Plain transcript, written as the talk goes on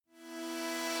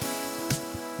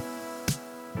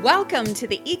Welcome to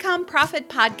the Ecom Profit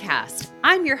Podcast.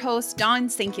 I'm your host, Dawn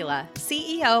Sinkula,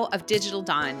 CEO of Digital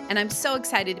Dawn, and I'm so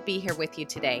excited to be here with you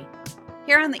today.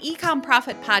 Here on the Ecom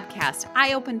Profit Podcast,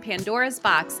 I open Pandora's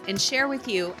box and share with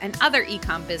you and other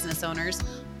ecom business owners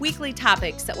weekly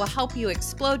topics that will help you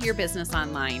explode your business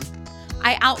online.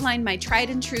 I outline my tried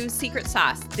and true secret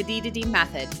sauce, the D2D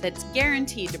method, that's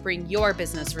guaranteed to bring your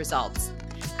business results.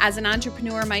 As an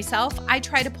entrepreneur myself, I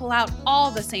try to pull out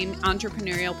all the same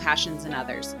entrepreneurial passions in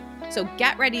others. So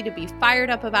get ready to be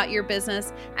fired up about your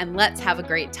business and let's have a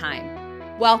great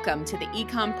time. Welcome to the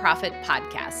Ecom Profit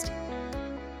Podcast.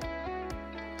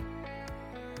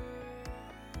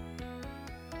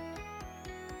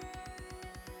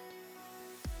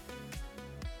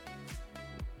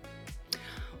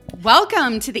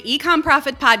 Welcome to the Ecom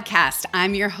Profit Podcast.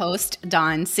 I'm your host,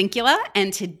 Dawn Sinkula,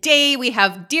 and today we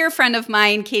have a dear friend of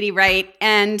mine, Katie Wright,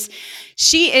 and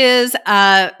she is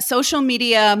a social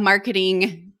media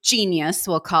marketing genius,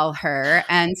 we'll call her,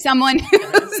 and someone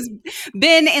who's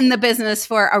been in the business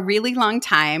for a really long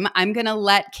time. I'm going to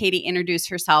let Katie introduce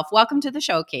herself. Welcome to the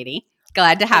show, Katie.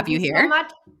 Glad to have you here.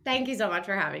 Thank you so much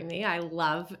for having me. I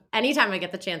love anytime I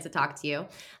get the chance to talk to you.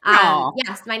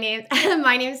 Yes, my name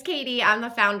is Katie. I'm the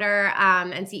founder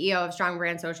and CEO of Strong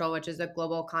Brand Social, which is a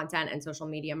global content and social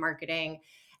media marketing,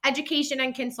 education,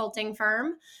 and consulting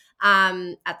firm.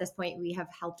 At this point, we have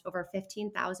helped over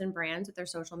 15,000 brands with their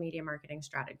social media marketing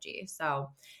strategy. So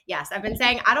yes, I've been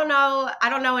saying, I don't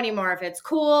know anymore if it's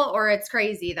cool or it's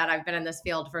crazy that I've been in this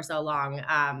field for so long.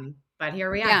 But here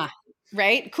we are. Yeah.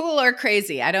 Right? Cool or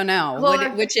crazy? I don't know.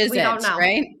 Which is it, don't know.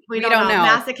 Right? We don't know.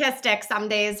 Masochistic some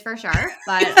days for sure,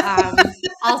 but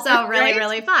also really,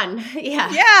 really fun.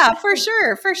 Yeah. Yeah, for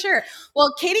sure.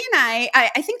 Well, Katie and I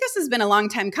think this has been a long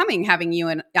time coming having you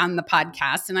on the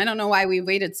podcast, and I don't know why we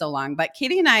waited so long, but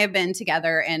Katie and I have been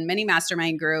together in many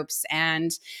mastermind groups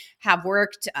and have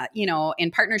worked,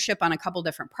 in partnership on a couple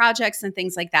different projects and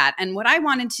things like that. And what I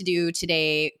wanted to do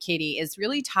today, Katie, is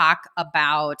really talk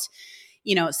about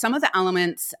some of the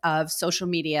elements of social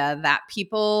media that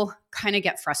people kind of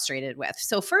get frustrated with.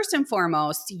 So first and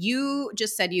foremost, you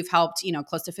just said you've helped,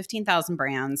 close to 15,000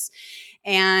 brands.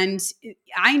 And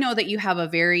I know that you have a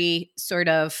very sort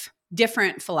of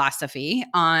different philosophy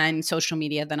on social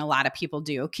media than a lot of people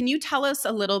do. Can you tell us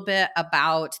a little bit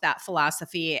about that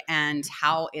philosophy and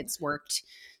how it's worked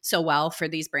so well for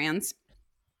these brands?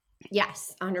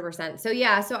 Yes, 100%.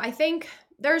 So I think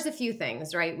there's a few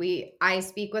things, right? I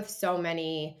speak with so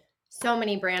many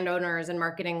brand owners and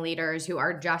marketing leaders who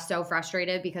are just so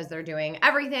frustrated because they're doing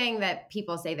everything that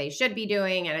people say they should be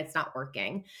doing and it's not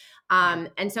working.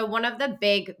 And so one of the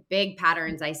big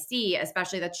patterns I see,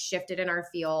 especially that's shifted in our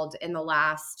field in the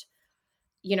last,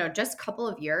 just couple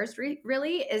of years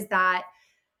really, is that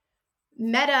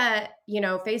Meta,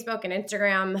 Facebook and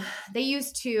Instagram, they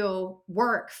used to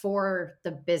work for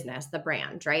the business, the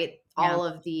brand, right? Yeah. All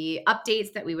of the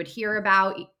updates that we would hear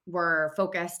about were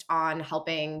focused on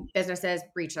helping businesses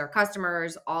reach their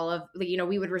customers. All of, we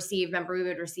would receive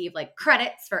like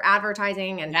credits for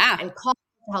advertising and calls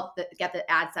to help get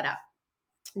the ad set up.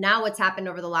 Now what's happened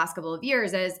over the last couple of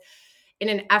years is in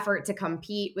an effort to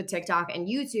compete with TikTok and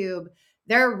YouTube,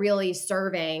 they're really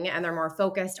serving and they're more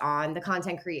focused on the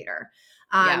content creator.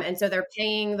 And so they're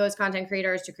paying those content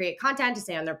creators to create content to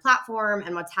stay on their platform.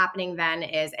 And what's happening then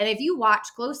is, and if you watch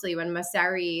closely when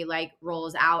Mosseri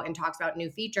rolls out and talks about new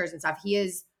features and stuff, he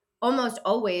is almost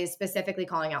always specifically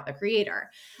calling out the creator.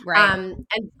 Right.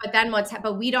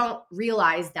 But we don't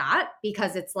realize that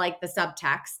because it's like the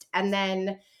subtext. And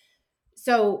then,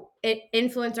 so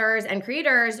influencers and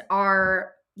creators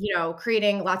are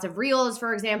creating lots of reels,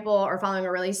 for example, or following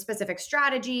a really specific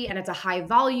strategy, and it's a high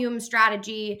volume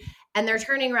strategy, and they're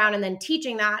turning around and then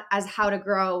teaching that as how to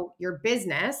grow your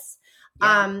business.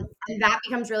 And that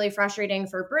becomes really frustrating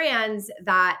for brands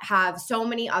that have so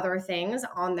many other things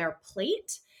on their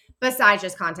plate besides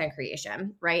just content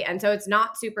creation, right? And so it's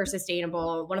not super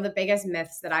sustainable. One of the biggest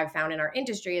myths that I've found in our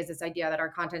industry is this idea that our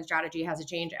content strategy has to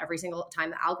change every single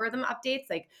time the algorithm updates.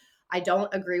 I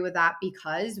don't agree with that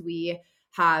because we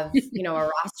have, a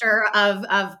roster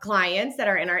of clients that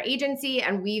are in our agency,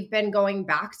 and we've been going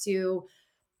back to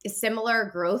similar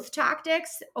growth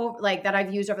tactics that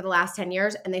I've used over the last 10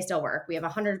 years, and they still work. We have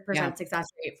 100% success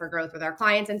rate for growth with our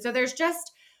clients. And so there's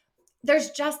just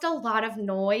a lot of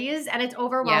noise, and it's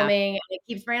overwhelming, and it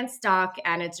keeps brands stuck,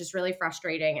 and it's just really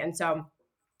frustrating. And so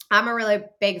I'm a really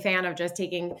big fan of just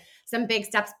taking some big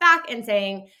steps back and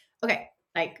saying, okay,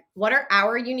 what are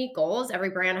our unique goals? Every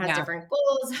brand has different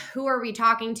goals. Who are we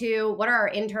talking to? What are our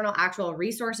internal actual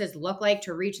resources look like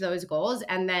to reach those goals?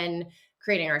 And then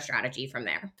creating our strategy from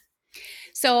there.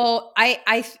 So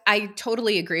I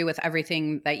totally agree with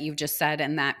everything that you've just said,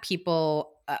 and that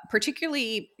people,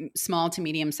 particularly small to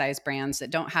medium sized brands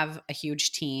that don't have a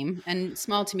huge team, and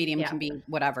small to medium Yeah. can be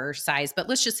whatever size, but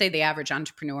let's just say the average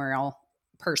entrepreneurial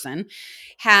person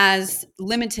has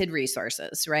limited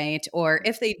resources, right? Or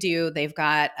if they do, they've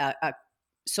got a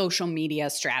social media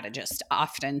strategist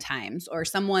oftentimes, or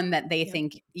someone that they Yeah.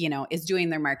 think, is doing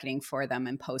their marketing for them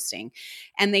and posting.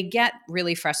 And they get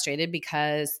really frustrated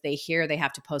because they hear they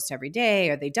have to post every day,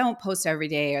 or they don't post every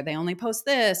day, or they only post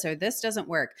this, or this doesn't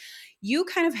work. You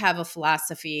kind of have a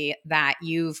philosophy that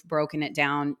you've broken it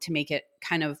down to make it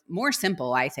kind of more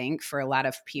simple, I think, for a lot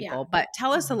of Yeah. people. But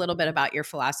tell us a little bit about your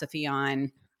philosophy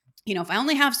on, if I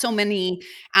only have so many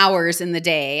hours in the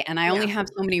day and I only Yeah. have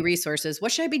so many resources,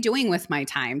 what should I be doing with my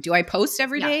time? Do I post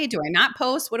every Yeah. day? Do I not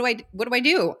post? What do I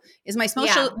do? Is my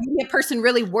social Yeah. media person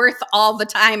really worth all the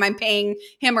time I'm paying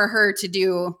him or her to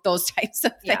do those types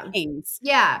of Yeah. things?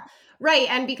 Yeah. Right.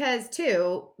 And because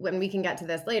too, when we can get to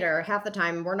this later, half the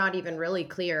time we're not even really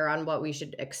clear on what we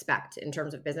should expect in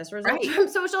terms of business results Right. from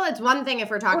social. It's one thing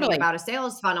if we're talking Totally. about a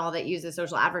sales funnel that uses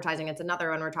social advertising. It's another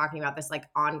when we're talking about this like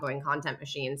ongoing content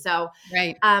machine. So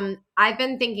Right. I've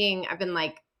been thinking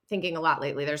a lot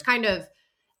lately. There's kind of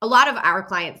a lot of our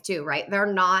clients too, right? They're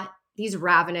not these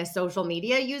ravenous social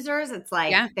media users. It's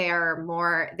like Yeah.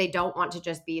 they don't want to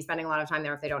just be spending a lot of time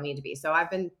there if they don't need to be. So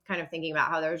I've been kind of thinking about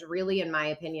how there's really, in my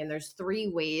opinion, there's 3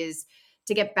 ways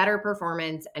to get better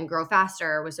performance and grow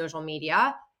faster with social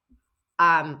media,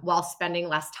 while spending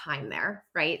less time there,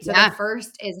 right? So Yeah. the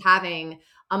first is having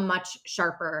a much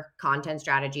sharper content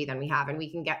strategy than we have. And we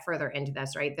can get further into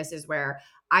this, right? This is where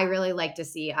I really like to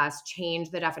see us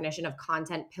change the definition of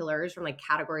content pillars from like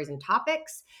categories and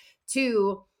topics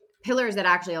to pillars that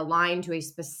actually align to a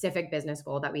specific business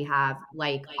goal that we have,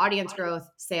 like audience growth,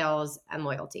 sales, and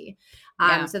loyalty.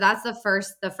 Yeah. So that's the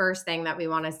first thing that we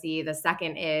want to see. The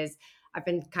second is I've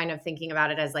been kind of thinking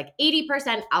about it as like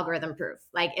 80% algorithm proof.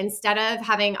 Like instead of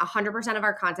having 100% of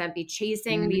our content be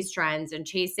chasing Mhm. these trends and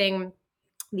chasing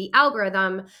the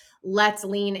algorithm, let's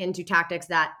lean into tactics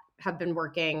that have been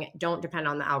working, don't depend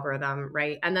on the algorithm,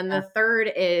 right? And then the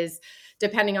third is,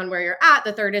 depending on where you're at,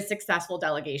 the third is successful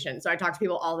delegation. So I talk to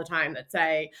people all the time that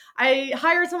say, I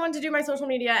hired someone to do my social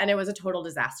media and it was a total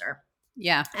disaster.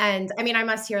 Yeah. And I mean, I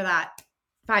must hear that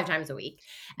 5 times a week.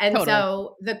 And Totally.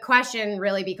 so the question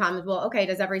really becomes, well, okay,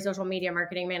 does every social media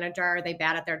marketing manager, are they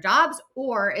bad at their jobs?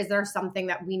 Or is there something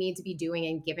that we need to be doing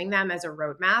and giving them as a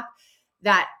roadmap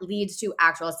that leads to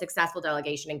actual successful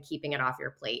delegation and keeping it off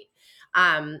your plate?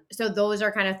 So those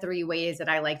are kind of 3 ways that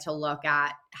I like to look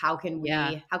at how can we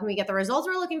get the results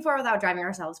we're looking for without driving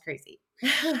ourselves crazy.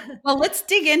 Well, let's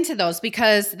dig into those,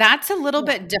 because that's a little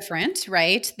bit different,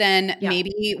 right, than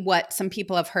maybe what some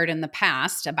people have heard in the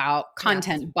past about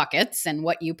content buckets and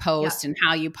what you post and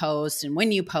how you post and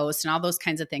when you post and all those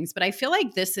kinds of things. But I feel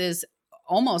like this is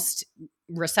almost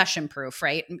recession proof,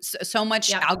 right? So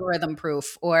much algorithm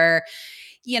proof, or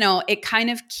it kind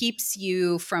of keeps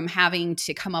you from having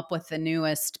to come up with the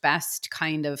newest, best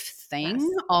kind of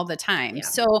thing all the time. Yeah.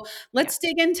 So let's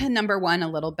dig into number 1 a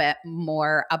little bit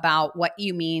more about what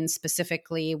you mean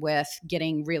specifically with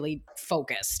getting really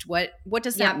focused. What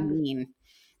does that mean?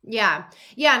 Yeah.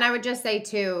 Yeah. And I would just say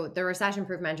too, the recession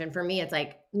proof mention for me, it's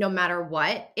like no matter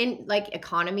what in like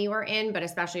economy we're in, but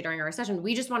especially during a recession,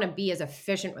 we just want to be as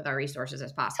efficient with our resources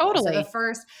as possible. Totally.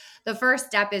 So the first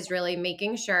step is really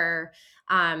making sure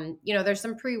there's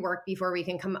some pre-work before we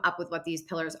can come up with what these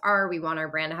pillars are. We want our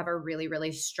brand to have a really,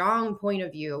 really strong point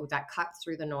of view that cuts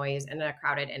through the noise in a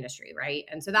crowded industry, right?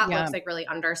 And so that looks like really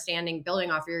understanding,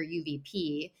 building off your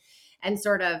UVP. And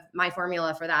sort of my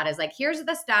formula for that is like, here's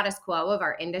the status quo of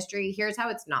our industry. Here's how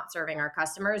it's not serving our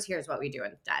customers. Here's what we do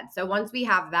instead. So once we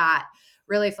have that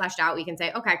really fleshed out, we can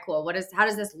say, okay, cool. How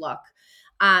does this look?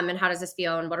 And how does this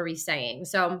feel? And what are we saying?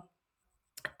 So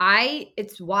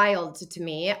it's wild to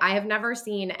me. I have never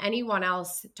seen anyone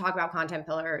else talk about content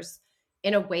pillars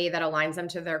in a way that aligns them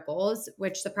to their goals,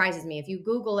 which surprises me. If you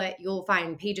Google it, you'll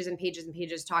find pages and pages and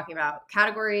pages talking about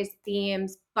categories,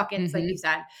 themes, buckets, like you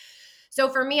said. So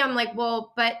for me, I'm like,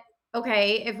 well, but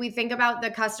okay, if we think about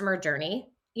the customer journey,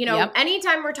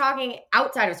 anytime we're talking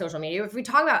outside of social media, if we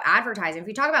talk about advertising, if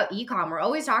we talk about e-com, we're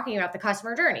always talking about the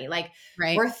customer journey. Like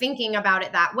we're thinking about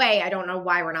it that way. I don't know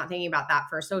why we're not thinking about that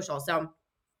for social. So,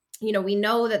 we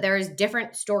know that there is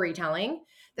different storytelling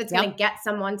that's going to get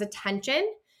someone's attention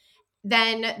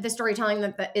than the storytelling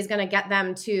that is going to get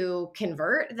them to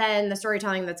convert, then the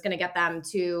storytelling that's going to get them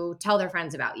to tell their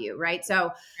friends about you, right?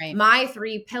 So my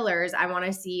 3 pillars, I want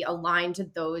to see aligned to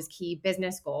those key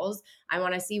business goals. I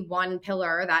want to see one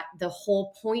pillar that the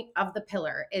whole point of the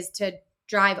pillar is to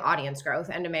drive audience growth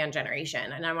and demand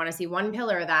generation. And I want to see one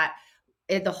pillar that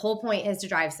the whole point is to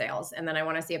drive sales. And then I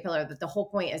want to see a pillar that the whole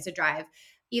point is to drive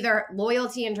either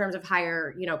loyalty in terms of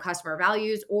higher, customer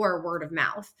values or word of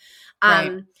mouth.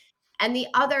 Right. And the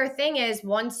other thing is,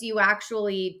 once you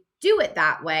actually do it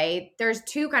that way, there's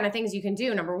two kind of things you can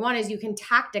do. Number one is you can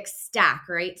tactic stack,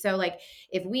 right? So like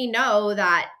if we know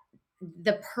that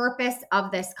the purpose of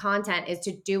this content is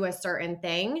to do a certain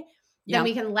thing, then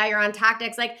we can layer on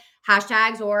tactics like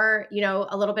hashtags or,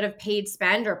 a little bit of paid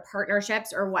spend or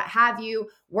partnerships or what have you,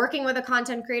 working with a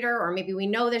content creator, or maybe we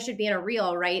know this should be in a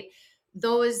reel, right?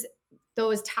 Those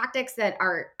tactics that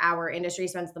our industry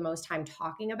spends the most time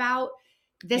talking about,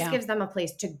 this gives them a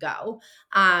place to go.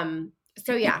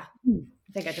 So yeah,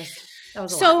 I think that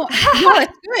was a lot. No,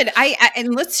 it's good.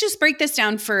 And let's just break this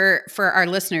down for our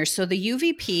listeners. So the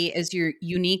UVP is your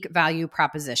unique value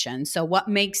proposition. So what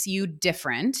makes you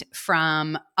different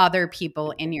from other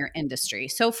people in your industry?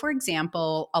 So for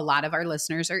example, a lot of our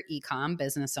listeners are e-com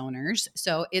business owners.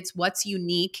 So it's what's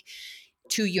unique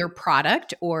to your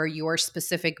product or your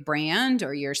specific brand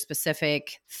or your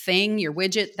specific thing, your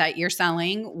widget that you're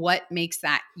selling, what makes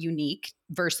that unique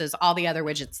versus all the other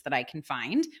widgets that I can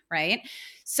find, right?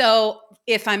 So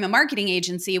if I'm a marketing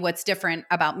agency, what's different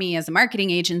about me as a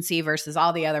marketing agency versus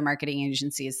all the other marketing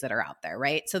agencies that are out there,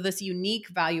 right? So this unique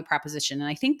value proposition. And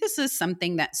I think this is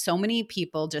something that so many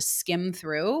people just skim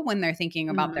through when they're thinking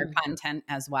about their content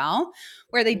as well,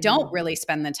 where they don't really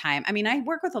spend the time. I mean, I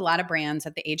work with a lot of brands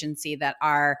at the agency that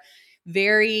are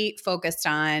very focused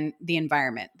on the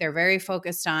environment. They're very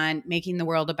focused on making the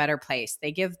world a better place.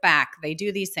 They give back. They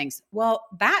do these things. Well,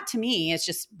 that to me is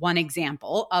just one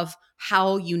example of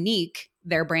how unique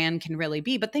their brand can really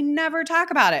be, but they never talk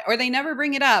about it or they never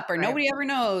bring it up or nobody ever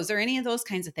knows or any of those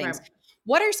kinds of things. Right.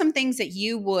 What are some things that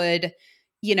you would,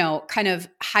 kind of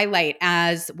highlight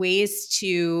as ways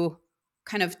to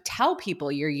kind of tell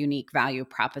people your unique value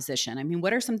proposition? I mean,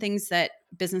 what are some things that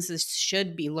businesses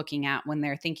should be looking at when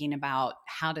they're thinking about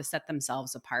how to set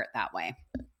themselves apart that way?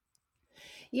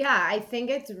 Yeah, I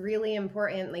think it's really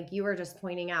important, like you were just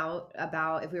pointing out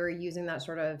about if we were using that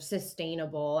sort of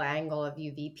sustainable angle of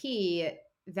UVP,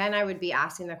 then I would be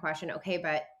asking the question, okay,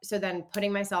 but so then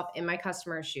putting myself in my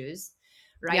customer's shoes,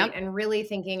 right? Yep. And really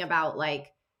thinking about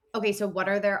like, okay, so what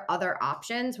are their other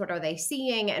options? What are they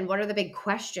seeing? And what are the big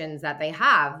questions that they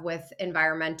have with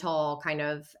environmental kind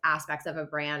of aspects of a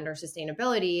brand or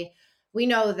sustainability? We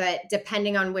know that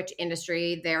depending on which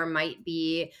industry, there might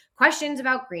be questions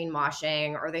about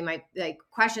greenwashing or they might like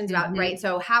questions about, right?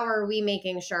 So how are we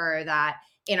making sure that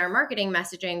in our marketing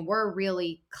messaging, we're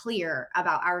really clear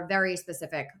about our very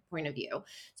specific point of view?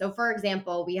 So for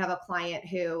example, we have a client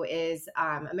who is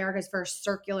America's first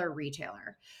circular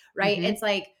retailer, right? It's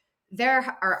like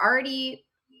there are already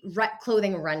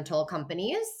clothing rental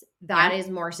companies that is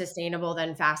more sustainable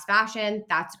than fast fashion.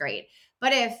 That's great.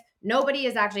 But if nobody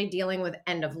is actually dealing with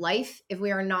end of life, if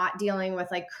we are not dealing with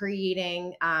like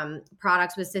creating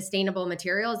products with sustainable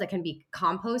materials that can be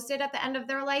composted at the end of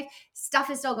their life, stuff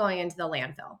is still going into the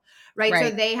landfill, right? So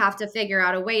they have to figure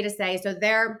out a way to say, so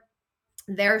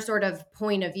their sort of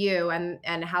point of view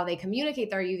and how they communicate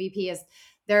their UVP is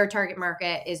their target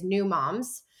market is new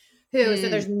moms. So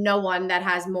there's no one that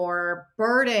has more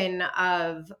burden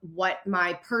of what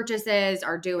my purchases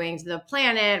are doing to the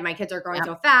planet. My kids are growing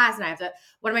so fast and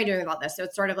what am I doing about this? So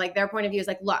it's sort of like their point of view is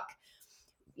like, look,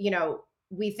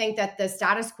 we think that the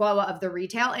status quo of the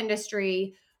retail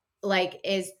industry like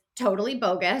is totally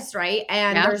bogus, right?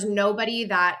 And there's nobody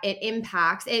that it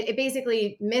impacts. It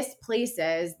basically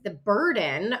misplaces the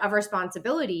burden of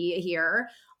responsibility here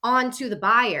onto the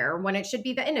buyer when it should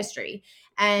be the industry.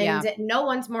 And no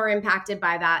one's more impacted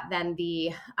by that than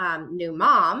the new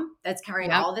mom that's carrying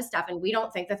all this stuff. And we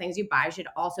don't think the things you buy should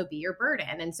also be your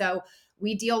burden. And so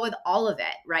we deal with all of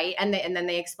it, right? And then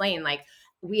they explain like,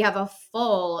 we have a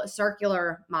full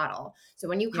circular model. So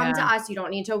when you come to us, you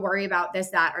don't need to worry about this,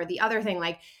 that, or the other thing.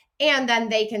 Like, and then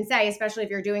they can say, especially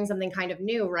if you're doing something kind of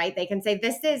new, right? They can say,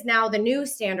 this is now the new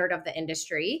standard of the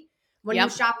industry. When you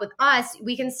shop with us,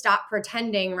 we can stop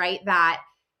pretending, right, that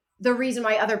the reason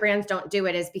why other brands don't do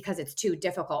it is because it's too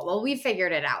difficult. Well, we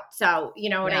figured it out. So, you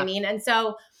know what I mean? And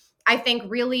so I think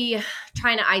really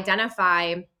trying to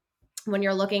identify when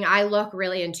you're looking, I look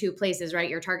really in two places, right?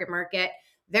 Your target market,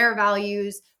 their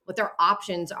values, what their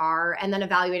options are, and then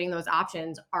evaluating those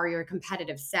options are your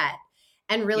competitive set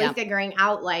and really figuring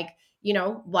out like,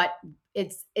 what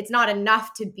it's not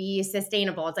enough to be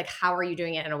sustainable. It's like, how are you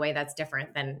doing it in a way that's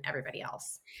different than everybody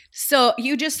else? So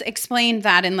you just explained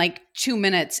that in like 2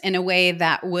 minutes in a way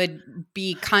that would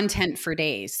be content for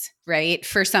days, right?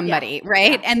 For somebody,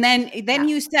 right? Yeah. And then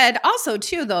you said also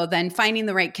too, though, then finding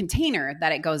the right container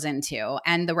that it goes into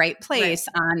and the right place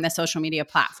on the social media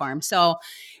platform. So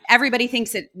everybody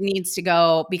thinks it needs to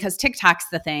go because TikTok's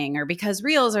the thing, or because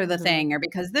Reels are the thing, or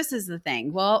because this is the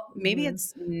thing. Well, maybe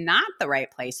it's not the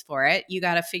right place for it. You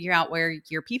got to figure out where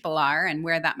your people are and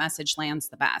where that message lands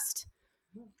the best.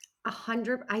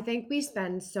 100. I think we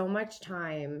spend so much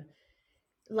time.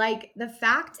 Like, the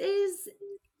fact is,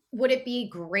 would it be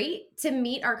great to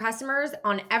meet our customers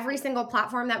on every single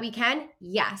platform that we can?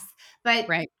 Yes. But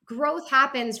Right. growth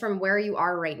happens from where you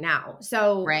are right now.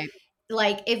 So, Right.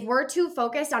 like, if we're too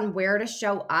focused on where to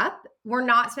show up, we're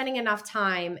not spending enough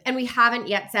time, and we haven't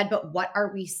yet said, but what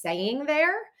are we saying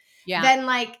there? Yeah. Then,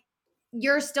 like,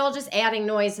 you're still just adding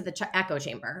noise to the echo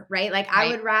chamber, right? Like, I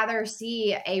would rather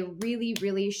see a really,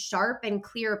 really sharp and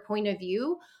clear point of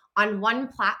view on one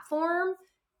platform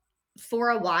for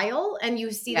a while, and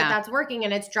you see that that's working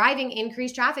and it's driving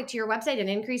increased traffic to your website and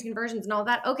increased conversions and all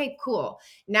that. Okay, cool.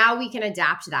 Now we can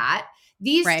adapt that.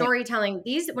 These storytelling,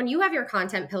 when you have your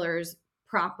content pillars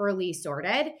properly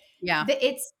sorted,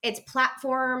 it's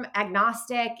platform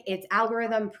agnostic, it's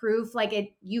algorithm proof.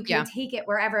 Like, you can take it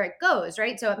wherever it goes,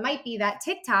 right? So it might be that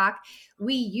TikTok,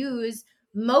 we use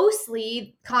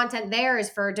mostly content there is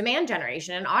for demand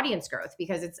generation and audience growth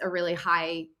because it's a really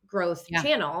high growth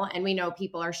channel, and we know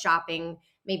people are shopping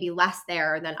maybe less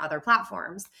there than other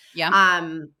platforms.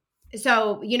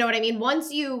 So you know what I mean?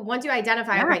 Once you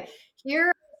identify, okay, here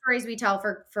are the stories we tell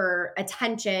for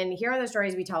attention, here are the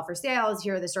stories we tell for sales,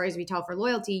 here are the stories we tell for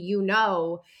loyalty,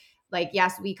 like,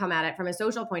 yes, we come at it from a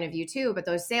social point of view too, but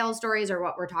those sales stories are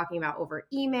what we're talking about over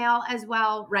email as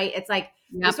well, right? It's like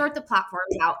we sort the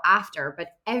platforms out after, but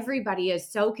everybody is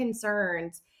so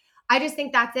concerned. I just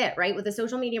think that's it, right? With the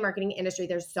social media marketing industry,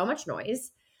 there's so much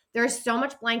noise. There's so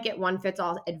much blanket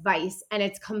one-fits-all advice, and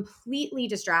it's completely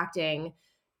distracting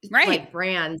like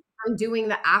brands from doing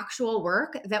the actual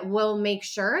work that will make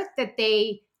sure that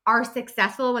they are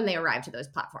successful when they arrive to those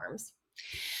platforms.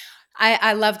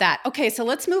 I love that. Okay, so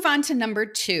let's move on to number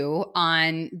 2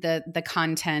 on the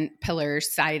content pillar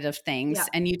side of things. Yeah.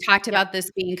 And you talked about this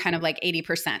being kind of like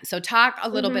 80%. So talk a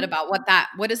little bit about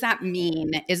what does that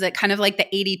mean? Is it kind of like the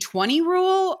 80-20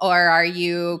 rule, or are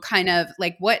you kind of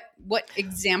like what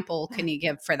example can you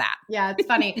give for that? Yeah, it's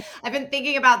funny. I've been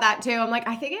thinking about that too. I'm like,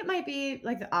 I think it might be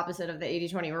like the opposite of the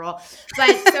 80-20 rule.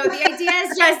 But so the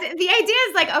idea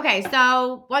is like, okay,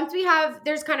 so once we have,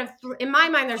 there's kind of, in my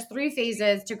mind, there's 3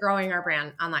 phases to growing our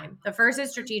brand online. The first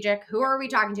is strategic. Who are we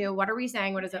talking to? What are we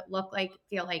saying? What does it look like,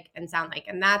 feel like, and sound like?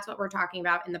 And that's what we're talking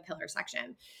about in the pillar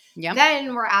section. Yep.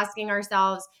 Then we're asking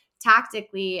ourselves,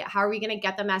 tactically, how are we going to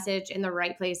get the message in the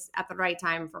right place at the right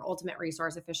time for ultimate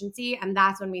resource efficiency? And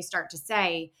that's when we start to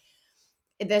say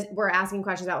this. We're asking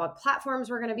questions about what platforms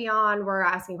we're going to be on. We're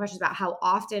asking questions about how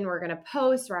often we're going to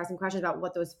post. We're asking questions about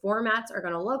what those formats are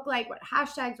going to look like, what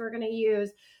hashtags we're going to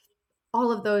use,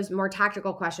 all of those more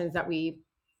tactical questions that we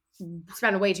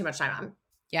spend way too much time on.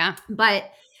 Yeah. But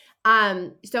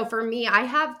so for me, I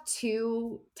have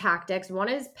 2 tactics. One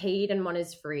is paid and one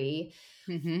is free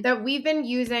that we've been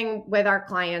using with our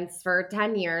clients for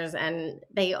 10 years, and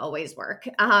they always work.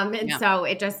 So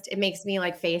it makes me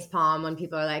like face palm when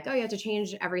people are like, oh, you have to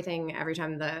change everything every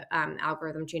time the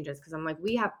algorithm changes. Cause I'm like,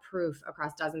 we have proof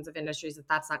across dozens of industries that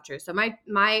that's not true. So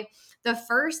the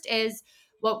first is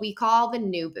what we call the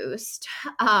new boost.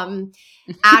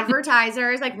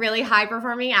 Advertisers, like really high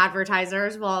performing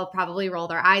advertisers, will probably roll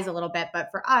their eyes a little bit. But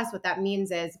for us, what that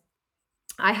means is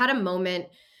I had a moment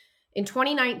in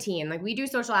 2019, like we do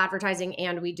social advertising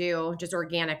and we do just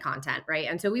organic content, right?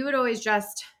 And so we would always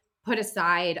just put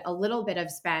aside a little bit of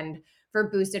spend for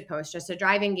boosted posts just to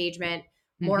drive engagement,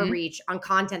 more reach on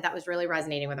content that was really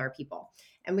resonating with our people.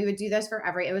 And we would do this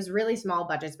it was really small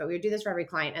budgets, but we would do this for every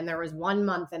client. And there was one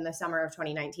month in the summer of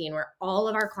 2019 where all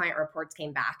of our client reports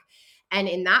came back. And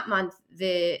in that month,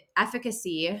 the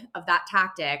efficacy of that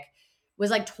tactic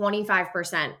was like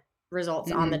 25%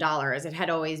 results on the dollar, as it had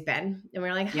always been. And we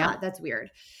were like, that's weird.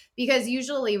 Because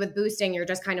usually with boosting, you're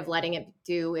just kind of letting it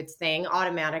do its thing,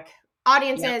 automatic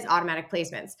audiences, automatic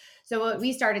placements. So what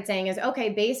we started saying is, okay,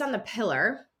 based on the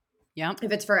pillar,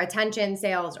 if it's for attention,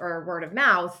 sales, or word of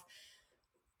mouth,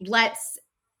 let's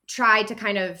try to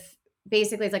kind of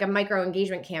basically, it's like a micro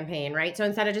engagement campaign, right? So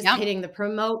instead of just hitting the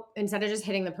promote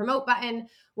button,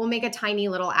 we'll make a tiny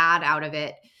little ad out of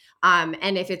it.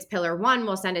 And if it's pillar 1,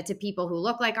 we'll send it to people who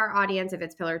look like our audience. If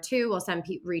it's pillar 2, we'll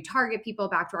retarget people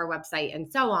back to our website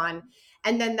and so on.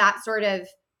 And then that sort of,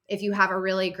 if you have a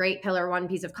really great pillar one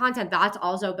piece of content, that's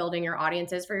also building your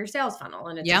audiences for your sales funnel.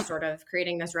 And it's just sort of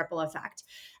creating this ripple effect.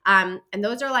 And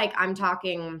those are like, I'm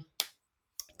talking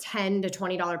 $10 to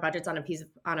 $20 budgets on a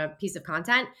piece of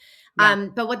content. Yeah.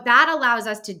 But what that allows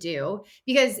us to do,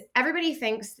 because everybody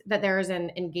thinks that there is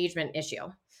an engagement issue,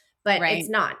 but it's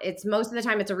not. It's most of the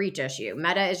time it's a reach issue.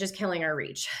 Meta is just killing our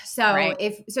reach. So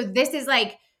this is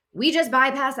like, we just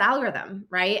bypass the algorithm,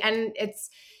 right? And it's,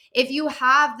 if you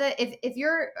have if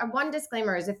you're, one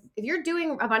disclaimer is if you're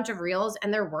doing a bunch of reels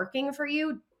and they're working for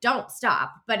you, don't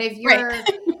stop. But if you're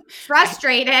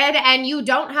frustrated and you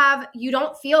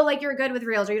don't feel like you're good with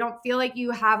reels, or you don't feel like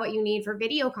you have what you need for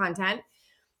video content,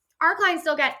 our clients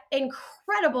still get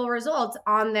incredible results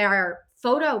on their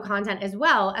photo content as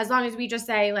well, as long as we just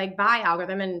say like, buy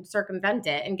algorithm and circumvent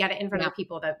it and get it in front of the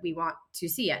people that we want to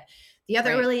see it. The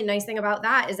other really nice thing about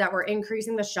that is that we're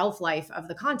increasing the shelf life of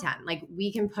the content. Like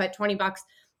we can put $20,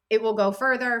 it will go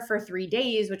further for 3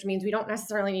 days, which means we don't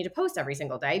necessarily need to post every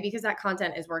single day because that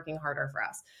content is working harder for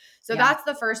us. So that's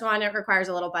the first one. It requires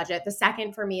a little budget. The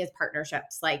second for me is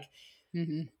partnerships. Like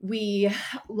we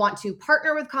want to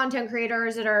partner with content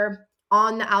creators that are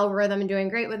on the algorithm and doing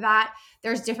great with that.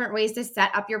 There's different ways to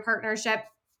set up your partnership.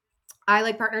 I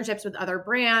like partnerships with other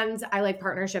brands. I like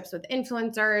partnerships with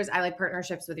influencers. I like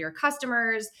partnerships with your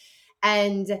customers.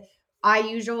 And I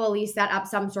usually set up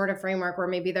some sort of framework where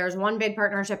maybe there's one big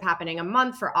partnership happening a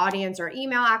month for audience or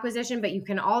email acquisition, but you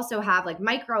can also have like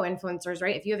micro influencers,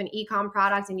 right? If you have an e-com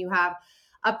product and you have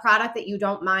a product that you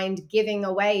don't mind giving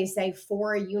away, say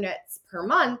 4 units per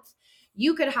month,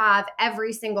 you could have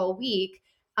every single week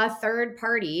a third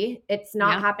party, it's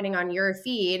not happening on your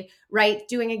feed, right,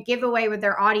 doing a giveaway with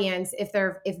their audience if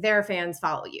their fans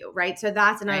follow you, right? So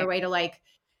that's another way to like,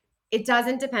 it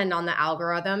doesn't depend on the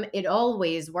algorithm. It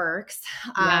always works.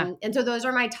 And so those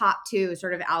are my top 2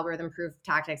 sort of algorithm proof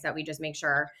tactics that we just make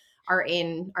sure are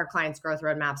in our clients' growth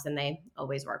roadmaps, and they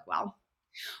always work well.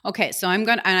 Okay. So I'm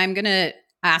going to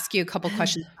ask you a couple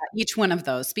questions about each one of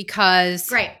those, because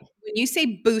when you say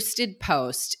boosted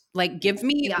post, like give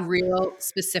me real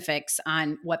specifics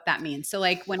on what that means. So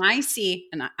like when I see,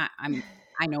 and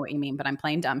I know what you mean, but I'm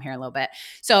playing dumb here a little bit.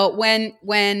 So when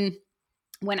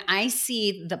I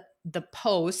see the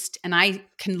post and I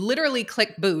can literally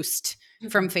click boost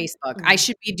from Facebook, I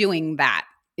should be doing that,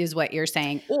 is what you're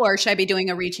saying. Or should I be doing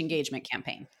a reach engagement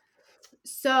campaign?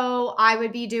 So I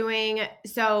would be doing,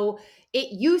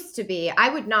 it used to be, I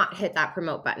would not hit that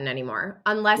promote button anymore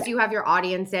unless you have your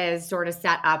audiences sort of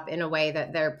set up in a way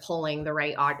that they're pulling the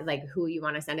right, like who you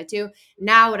want to send it to.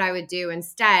 Now what I would do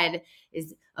instead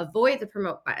is avoid the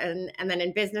promote button, and then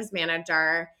in Business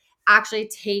Manager, actually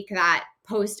take that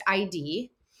post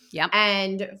ID.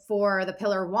 And for the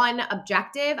pillar 1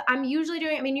 objective, I'm usually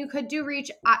doing, I mean, you could do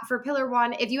reach for pillar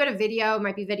 1. If you had a video, it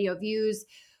might be video views.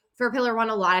 For pillar 1,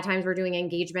 a lot of times we're doing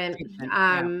engagement.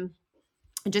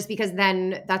 Just because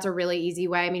then that's a really easy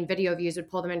way. I mean, video views would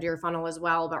pull them into your funnel as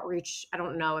well, but reach, I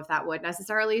don't know if that would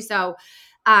necessarily. So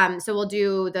we'll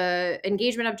do the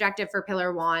engagement objective for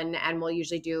pillar 1, and we'll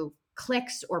usually do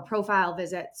clicks or profile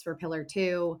visits for pillar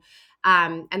 2.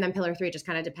 And then pillar 3 just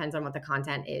kind of depends on what the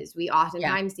content is. We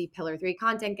oftentimes see pillar 3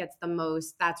 content gets the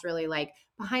most. That's really like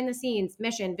behind the scenes,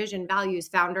 mission, vision, values,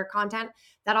 founder content.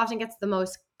 That often gets the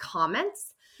most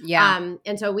comments.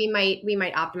 And so we might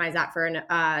optimize that for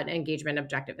an engagement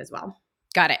objective as well.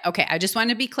 Got it. Okay. I just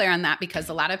wanted to be clear on that, because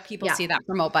a lot of people see that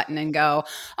promote button and go,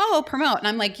 oh, promote. And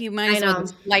I'm like, you might as well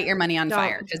light your money on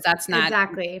fire, because that's not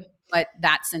exactly what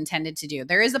that's intended to do.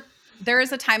 There is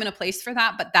a time and a place for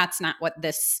that, but that's not what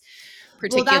this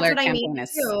particular campaign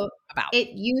is about. It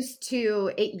used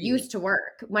to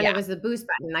work when it was the boost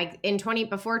button. Like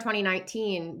before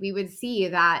 2019, we would see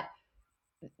that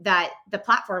the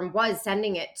platform was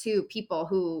sending it to people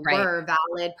who were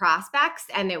valid prospects,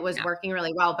 and it was working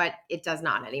really well, but it does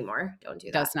not anymore. Don't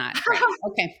do that. Does not. Right.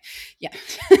 Okay. Yeah.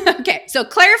 Okay. So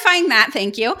clarifying that,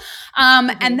 thank you.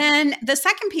 And then the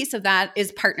second piece of that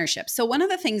is partnerships. So one of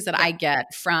the things that I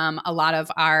get from a lot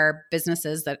of our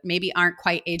businesses that maybe aren't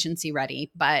quite agency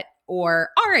ready, or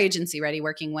are agency ready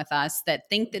working with us, that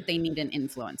think that they need an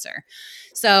influencer.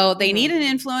 So they need an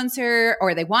influencer,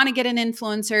 or they want to get an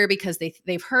influencer because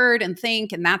they've heard and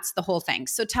think, and that's the whole thing.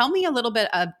 So tell me a little bit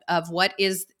of what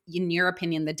is, in your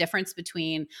opinion, the difference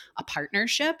between a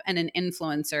partnership and an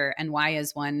influencer, and why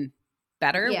is one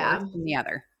better than the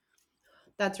other?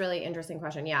 That's a really interesting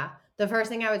question. Yeah. The first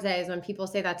thing I would say is when people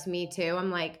say that to me too,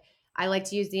 I'm like, I like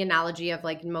to use the analogy of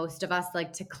like most of us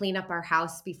like to clean up our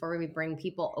house before we bring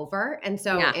people over. And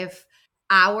so if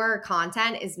our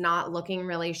content is not looking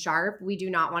really sharp, we do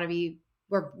not want to be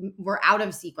we're out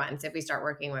of sequence if we start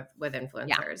working with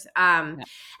influencers. Yeah.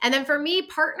 And then for me,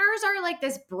 partners are like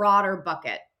this broader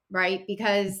bucket, right?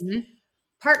 Because Mhm.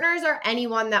 partners are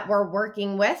anyone that we're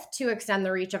working with to extend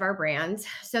the reach of our brands.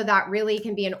 So that really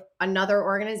can be another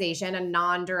organization, a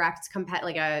non-direct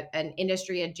like an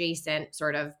industry adjacent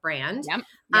sort of brand. Yep.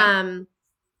 Yep.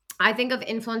 I think of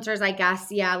influencers, I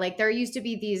guess, yeah, like there used to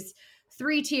be these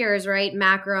 3 tiers, right?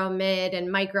 Macro, mid,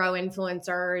 and micro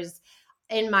influencers.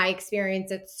 In my experience,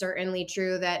 it's certainly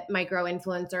true that micro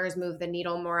influencers move the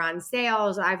needle more on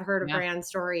sales. I've heard a Yeah. brand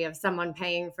story of someone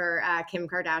paying for Kim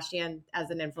Kardashian as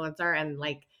an influencer and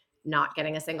like not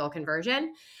getting a single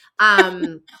conversion.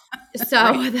 So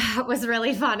Right. that was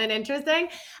really fun and interesting.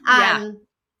 Yeah.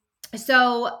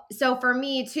 So for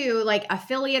me too, like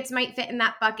affiliates might fit in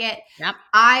that bucket. Yep.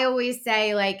 I always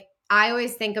say I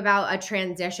always think about a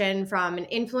transition from an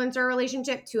influencer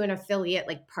relationship to an affiliate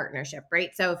like partnership,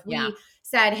 right? So if we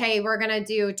said, hey, we're going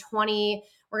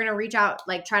to reach out,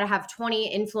 like try to have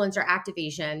 20 influencer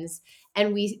activations,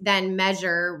 and we then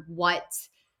measure what,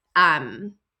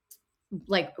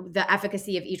 like the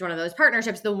efficacy of each one of those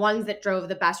partnerships, the ones that drove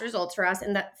the best results for us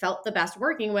and that felt the best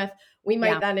working with, we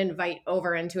might then invite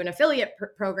over into an affiliate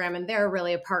program. And they're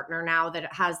really a partner now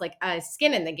that has like a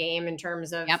skin in the game in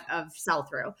terms of sell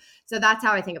through. So that's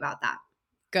how I think about that.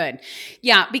 Good.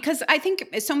 Yeah, because I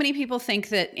think so many people think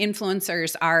that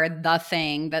influencers are the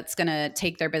thing that's going to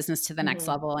take their business to the next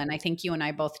level. And I think you and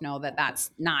I both know that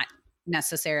that's not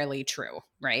necessarily true,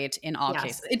 right? In all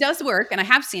cases. It does work, and I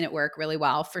have seen it work really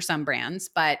well for some brands,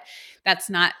 but that's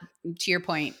not, to your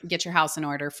point, get your house in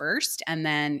order first. And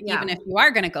then even if you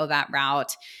are going to go that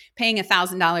route, paying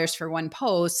 $1,000 for one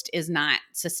post is not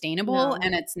sustainable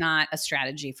and it's not a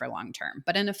strategy for long term.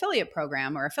 But an affiliate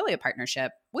program or affiliate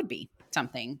partnership would be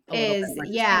something a little bit more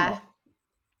sustainable.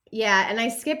 Yeah. And I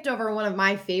skipped over one of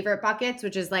my favorite buckets,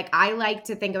 which is like, I like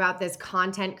to think about this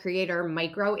content creator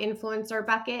micro influencer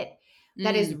bucket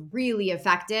that is really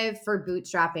effective for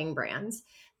bootstrapping brands.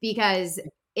 Because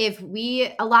a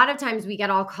lot of times we get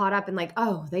all caught up in like,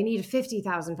 oh, they need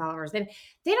 50,000 followers. Then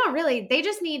they don't really, they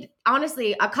just need,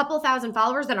 honestly, a couple thousand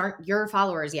followers that aren't your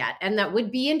followers yet. And that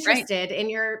would be interested in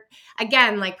your,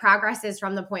 again, like progress is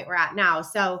from the point we're at now.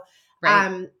 So,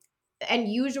 and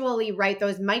usually, right,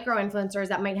 those micro influencers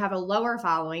that might have a lower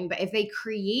following, but if they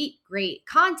create great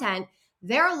content,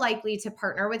 they're likely to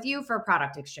partner with you for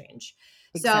product exchange.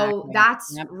 Exactly. So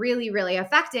that's really, really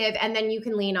effective. And then you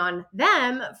can lean on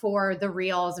them for the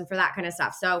reels and for that kind of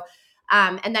stuff. So,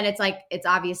 and then it's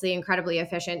obviously incredibly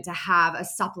efficient to have a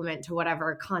supplement to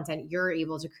whatever content you're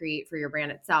able to create for your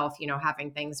brand itself. You know,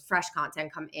 having fresh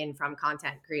content come in from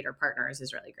content creator partners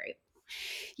is really great.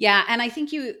 Yeah. And I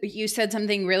think you said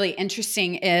something really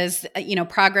interesting is,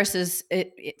 progress is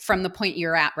from the point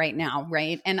you're at right now.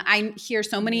 Right. And I hear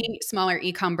so many smaller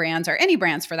e-com brands, or any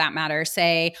brands for that matter,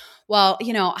 say, well,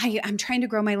 I'm trying to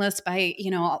grow my list by,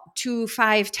 2,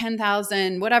 5,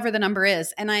 10,000, whatever the number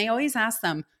is. And I always ask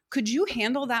them, could you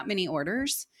handle that many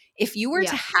orders? If you were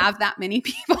to have that many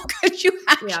people, could you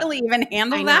actually even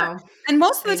handle that? And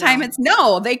most of the time it's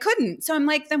no, they couldn't. So I'm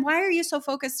like, then why are you so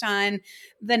focused on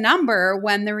the number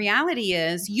when the reality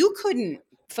is you couldn't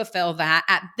fulfill that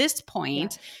at this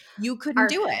point? You couldn't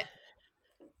do it.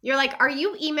 You're like, are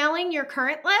you emailing your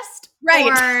current list? Right.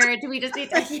 Or do we just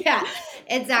need to? Yeah,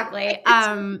 exactly.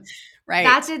 Right.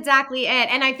 That's exactly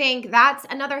it. And I think that's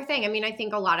another thing. I mean, I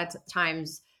think a lot of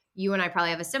times you and I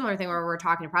probably have a similar thing where we're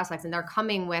talking to prospects and they're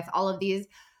coming with all of these,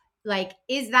 like,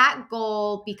 is that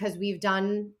goal because we've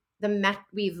done done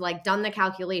the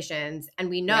calculations and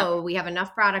we know we have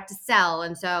enough product to sell.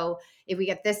 And so if we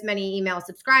get this many email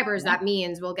subscribers, that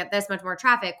means we'll get this much more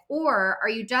traffic. Or are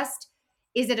you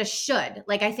is it a should?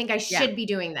 Like, I think I should be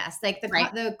doing this. Like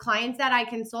the clients that I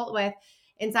consult with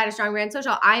inside of Strong Brand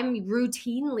Social, I'm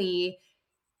routinely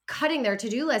cutting their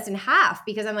to-do list in half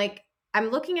because I'm like,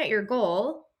 I'm looking at your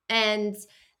goal and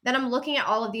then I'm looking at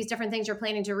all of these different things you're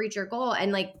planning to reach your goal.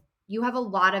 And like, you have a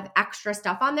lot of extra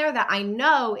stuff on there that I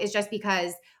know is just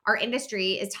because our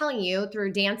industry is telling you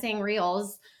through dancing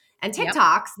reels and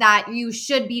TikToks that you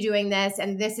should be doing this.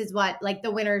 And this is what like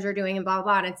the winners are doing and blah, blah,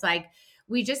 blah. And it's like,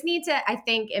 we just need to, I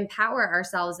think, empower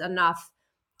ourselves enough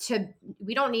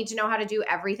we don't need to know how to do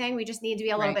everything. We just need to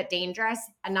be a little bit dangerous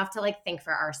enough to like think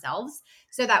for ourselves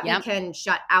so that we can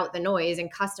shut out the noise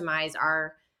and customize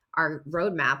our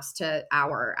roadmaps to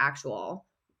our actual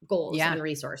goals and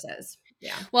resources.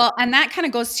 Yeah. Well, and that kind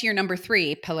of goes to your number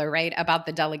 3 pillar, right? About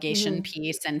the delegation Mhm.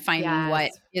 piece and finding what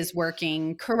Yes. is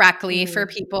working correctly for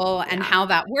Mhm. people and Yeah. how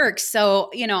that works.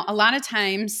 So, a lot of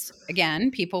times,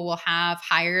 again, people will have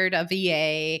hired a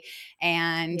VA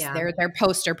and Yeah. they're their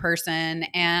poster person,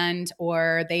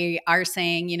 or they are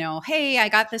saying, hey, I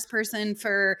got this person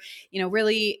for,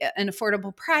 really an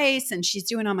affordable price, and she's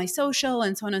doing all my social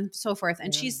and so on and so forth.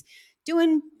 And Yeah. she's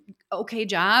doing okay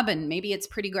job, and maybe it's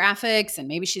pretty graphics, and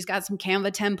maybe she's got some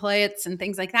Canva templates and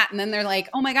things like that, and then they're like,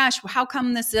 oh my gosh, how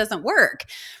come this doesn't work,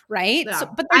 right? So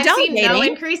Yeah. but they're I've seen no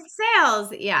delegating, increased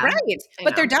sales. Yeah. right? I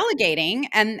But they're know. delegating,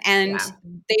 and Yeah.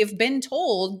 they've been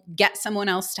told, get someone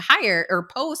else to hire or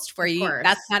post for Of you.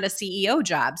 That's course. not a CEO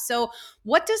job. So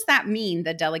what does that mean,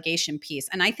 the delegation piece?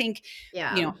 And I think,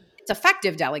 Yeah. it's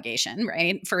effective delegation,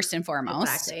 right, first and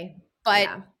foremost, Exactly. but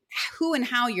Yeah. who and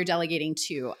how you're delegating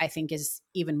to, I think, is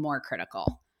even more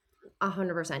critical.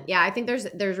 100%. Yeah, I think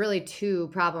there's really two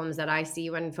problems that I see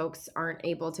when folks aren't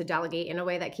able to delegate in a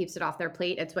way that keeps it off their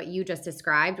plate. It's what you just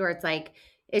described, where it's like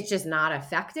it's just not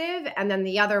effective. And then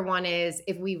the other one is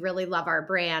if we really love our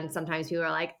brand, sometimes people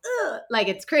are like, ugh, like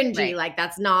it's cringy, Right. like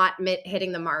that's not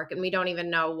hitting the mark, and we don't even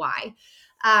know why.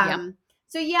 Yep.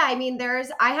 So yeah, I mean,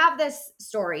 I have this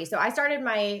story. So I started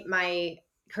my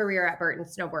career at Burton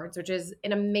Snowboards, which is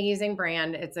an amazing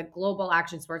brand. It's a global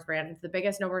action sports brand. It's the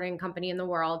biggest snowboarding company in the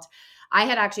world. I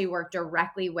had actually worked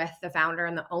directly with the founder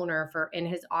and the owner in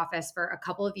his office for a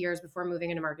couple of years before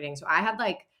moving into marketing. So I had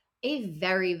like a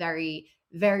very, very,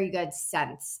 very good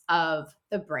sense of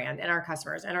the brand and our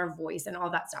customers and our voice and all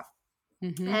that stuff.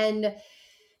 Mm-hmm. And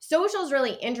social is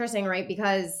really interesting, right?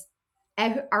 Because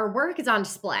our work is on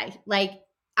display. Like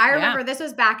I Yeah. remember this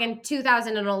was back in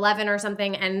 2011 or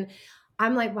something. And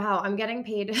I'm like, wow, I'm getting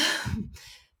paid,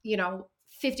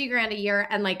 50 grand a year.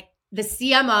 And like the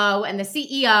CMO and the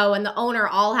CEO and the owner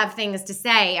all have things to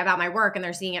say about my work, and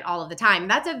they're seeing it all of the time.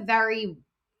 That's a very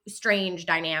strange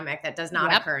dynamic that does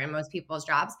not Yep. occur in most people's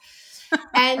jobs.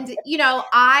 And,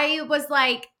 I was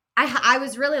like, I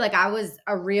was really like, I was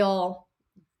a real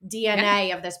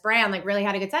DNA of this brand, like really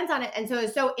had a good sense on it. And so it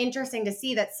was so interesting to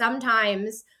see that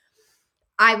sometimes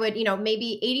I would,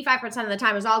 maybe 85% of the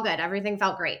time was all good. Everything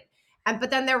felt great.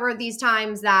 But then there were these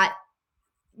times that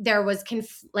there was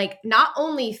like not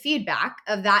only feedback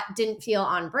of that didn't feel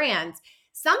on brand,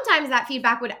 sometimes that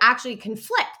feedback would actually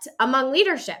conflict among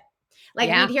leadership. Like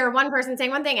Yeah. we'd hear one person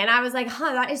saying one thing, and I was like,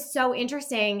 that is so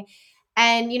interesting.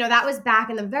 And, that was back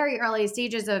in the very early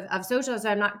stages of social. So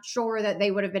I'm not sure that they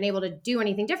would have been able to do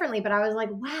anything differently. But I was like,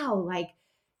 wow, like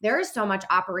there is so much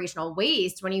operational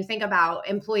waste when you think about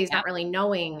employees Yep. not really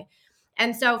knowing.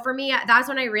 And so for me, that's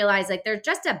when I realized like there's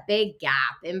just a big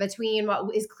gap in between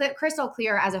what is crystal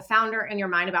clear as a founder in your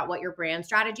mind about what your brand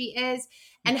strategy is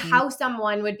and Mm-hmm. how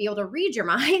someone would be able to read your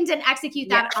mind and execute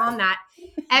that on that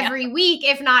Yep. every week,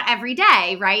 if not every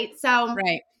day. Right. So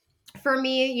Right. for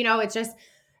me,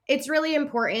 it's really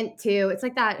important it's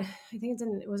like that. I think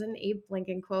it was an Abe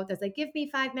Lincoln quote that's like, give me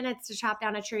 5 minutes to chop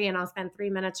down a tree and I'll spend 3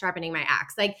 minutes sharpening my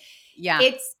axe. Like, Yeah.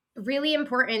 it's really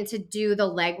important to do the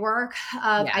legwork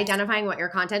of Yes. identifying what your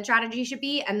content strategy should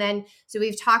be. And then, so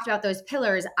we've talked about those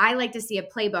pillars. I like to see a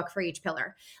playbook for each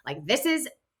pillar. Like, this is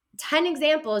 10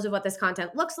 examples of what this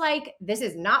content looks like. This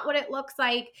is not what it looks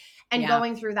like. And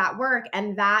going through that work,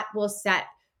 and that will set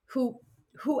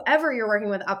whoever you're working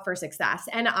with up for success.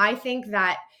 And I think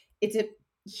that it's a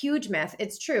huge myth.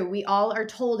 It's true. We all are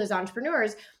told as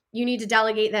entrepreneurs, you need to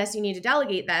delegate this, you need to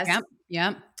delegate this. Yep.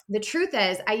 Yep. The truth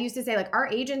is, I used to say, like, our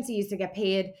agency used to get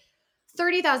paid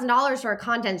 $30,000 for a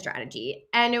content strategy.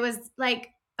 And it was like,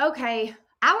 okay,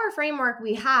 our framework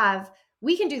we have,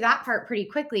 we can do that part pretty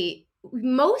quickly.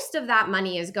 Most of that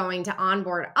money is going to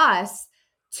onboard us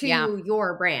to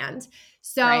your brand.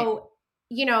 So,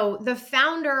 Right. the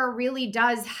founder really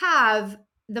does have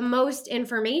the most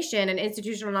information and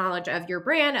institutional knowledge of your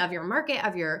brand, of your market,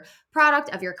 of your product,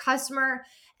 of your customer.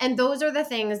 And those are the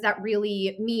things that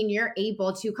really mean you're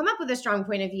able to come up with a strong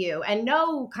point of view and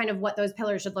know kind of what those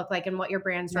pillars should look like and what your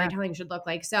brand storytelling should look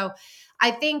like. So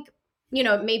I think,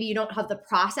 maybe you don't have the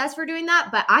process for doing that,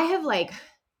 but I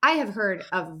have heard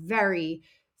of very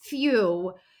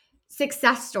few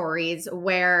success stories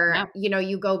where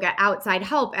you go get outside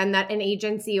help, and that an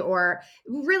agency, or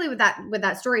really with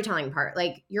that storytelling part,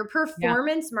 like your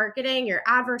performance marketing, your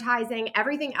advertising,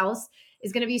 everything else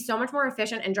is going to be so much more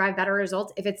efficient and drive better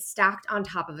results if it's stacked on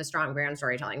top of a strong brand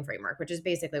storytelling framework, which is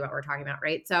basically what we're talking about,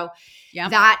 right? So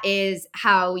that is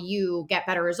how you get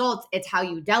better results. It's how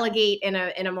you delegate in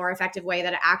a more effective way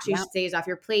that it actually stays off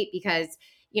your plate, because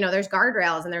there's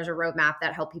guardrails and there's a roadmap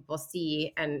that help people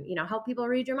see and help people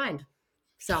read your mind.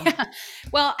 So,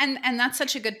 well, and that's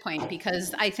such a good point,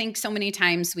 because I think so many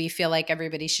times we feel like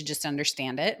everybody should just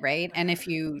understand it, right? And if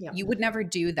you would never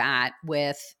do that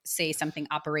with, say, something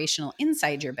operational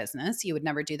inside your business, you would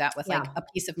never do that with like a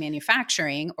piece of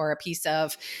manufacturing or a piece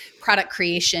of product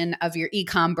creation of your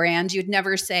e-com brand. You'd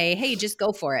never say, hey, just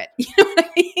go for it. You know what I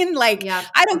mean? Like,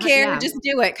 I don't care, just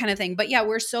do it kind of thing. But yeah,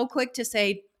 we're so quick to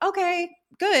say, okay,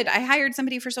 good, I hired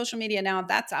somebody for social media, now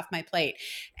that's off my plate.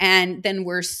 And then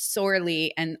we're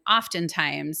sorely and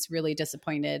oftentimes really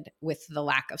disappointed with the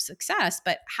lack of success.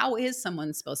 But how is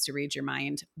someone supposed to read your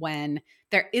mind when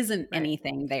there isn't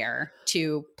anything there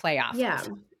to play off of?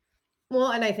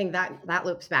 Well, and I think that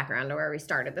loops back around to where we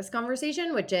started this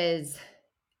conversation, which is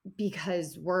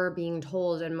because we're being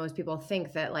told, and most people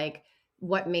think that like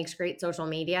what makes great social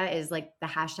media is like the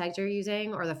hashtags you're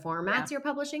using or the formats you're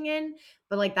publishing in,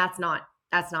 but like that's not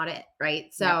it,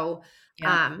 right? So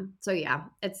so yeah,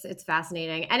 it's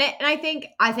fascinating. And I think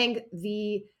I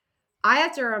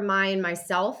have to remind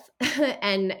myself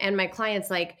and my clients,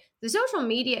 like, the social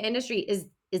media industry is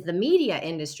the media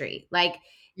industry. Like,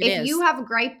 if you have a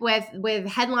gripe with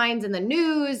headlines in the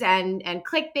news and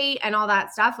clickbait and all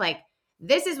that stuff, like,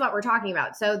 this is what we're talking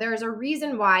about. So there's a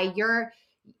reason why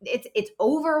it's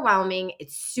overwhelming,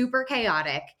 it's super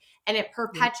chaotic, and it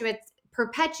perpetuates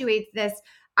this.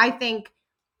 I think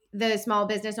the small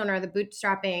business owner, the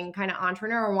bootstrapping kind of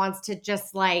entrepreneur, wants to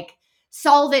just like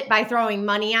solve it by throwing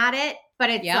money at it. But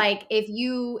it's like, if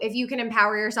you can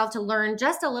empower yourself to learn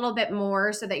just a little bit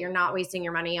more so that you're not wasting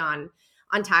your money on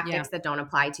tactics that don't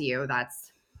apply to you,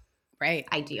 that's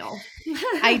ideal.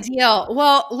 Ideal.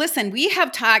 Well, listen, we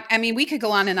have talked, I mean, we could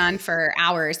go on and on for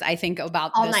hours, I think,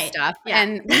 about all this night stuff.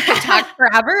 And we could talk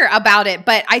forever about it.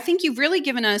 But I think you've really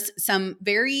given us some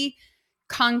very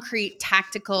concrete,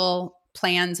 tactical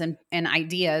plans and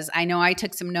ideas. I know I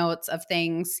took some notes of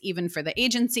things even for the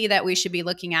agency that we should be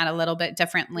looking at a little bit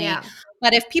differently.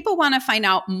 But if people want to find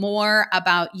out more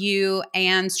about you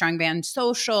and Strong Brand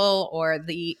Social or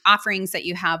the offerings that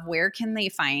you have, where can they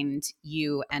find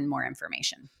you and more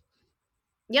information?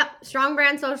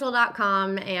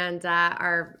 StrongBrandSocial.com, and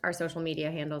our social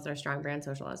media handles are Strong Brand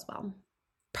Social as well.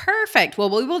 Perfect. Well,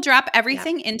 we will drop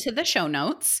everything into the show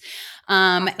notes.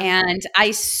 Awesome. And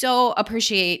I so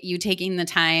appreciate you taking the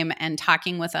time and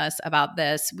talking with us about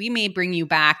this. We may bring you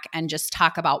back and just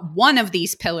talk about one of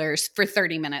these pillars for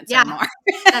 30 minutes or more.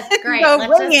 That's great. Go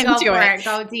Let's really just into it.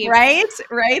 Go deep. Right?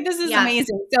 This is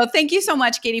amazing. So thank you so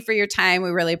much, Katie, for your time.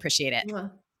 We really appreciate it.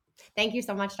 Thank you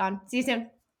so much, Dawn. See you soon.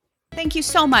 Thank you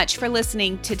so much for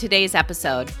listening to today's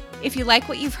episode. If you like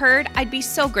what you've heard, I'd be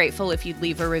so grateful if you'd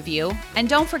leave a review. And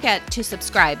don't forget to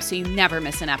subscribe so you never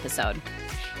miss an episode.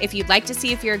 If you'd like to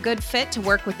see if you're a good fit to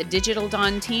work with the Digital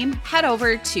Dawn team, head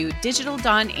over to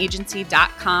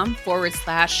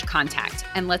digitaldawnagency.com/contact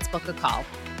and let's book a call.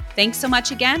 Thanks so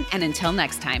much again, and until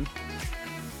next time.